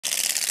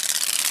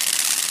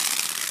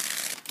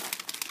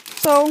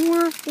So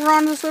we're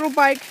on this little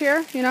bike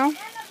here, you know.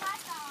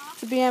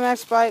 It's a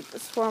BMX bike.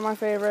 It's one of my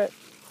favorite.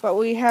 But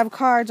we have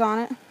cards on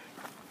it.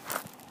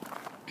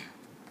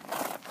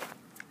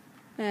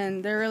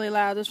 And they're really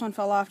loud. This one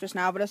fell off just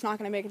now, but it's not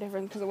going to make a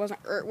difference because it wasn't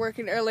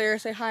working earlier.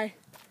 Say hi.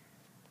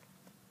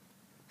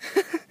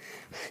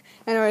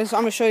 Anyways, so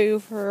I'm going to show you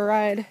for a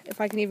ride if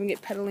I can even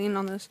get pedaling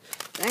on this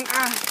thing.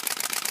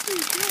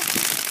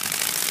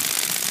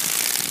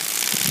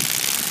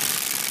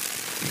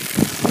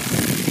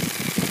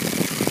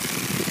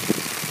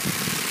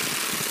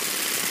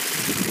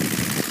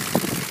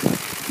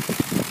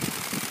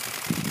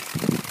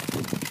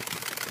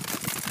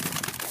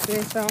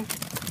 See, so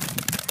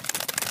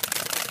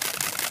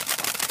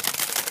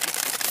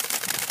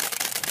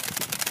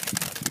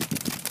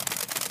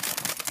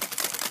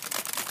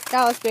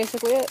yeah, that's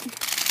basically it.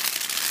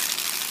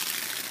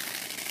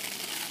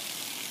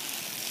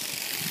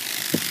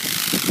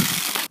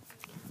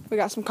 We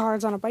got some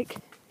cards on a bike.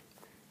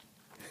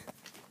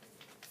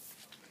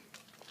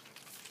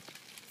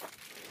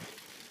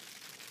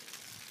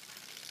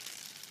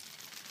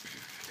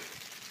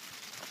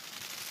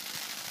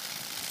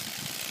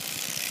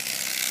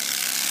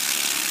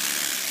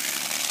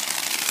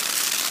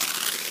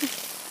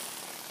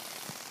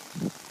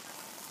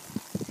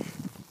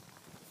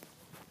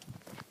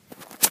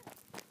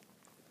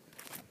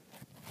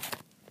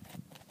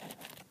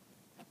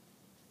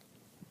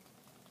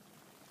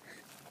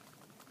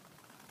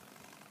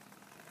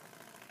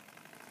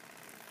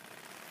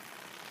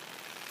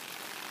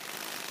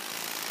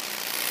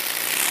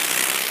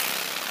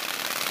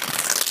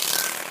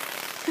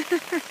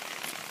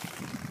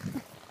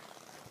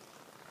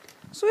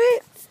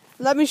 Sweet.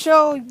 Let me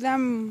show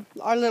them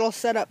our little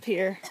setup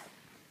here.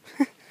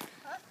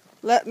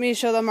 Let me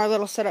show them our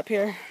little setup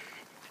here.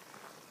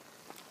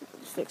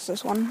 Let's fix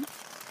this one.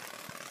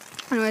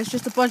 Anyway, it's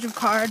just a bunch of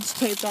cards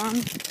taped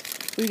on.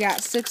 We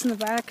got 6 in the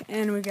back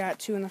and we got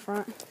 2 in the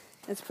front.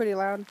 It's pretty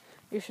loud.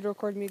 You should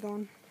record me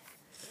going.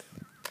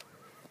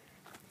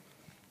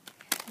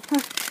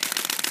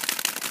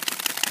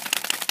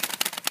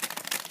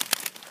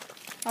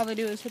 All they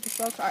do is hit the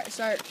spokes. Alright,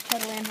 start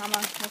pedaling. I'm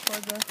gonna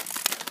record the...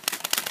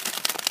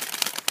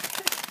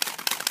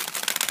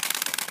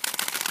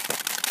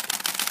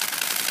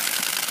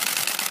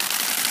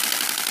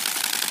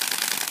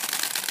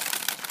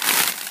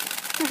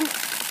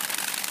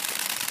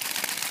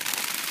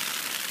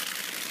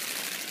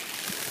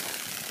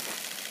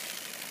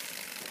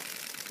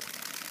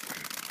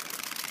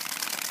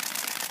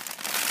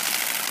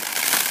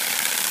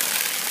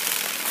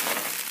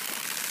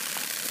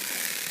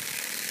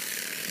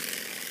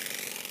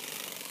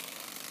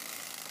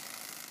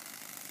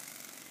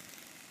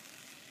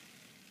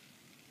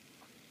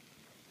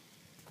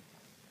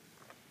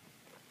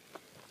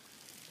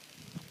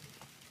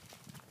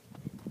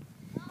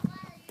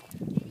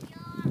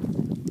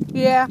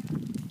 Yeah.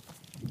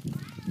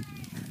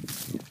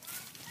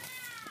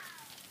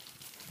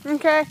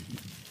 Okay.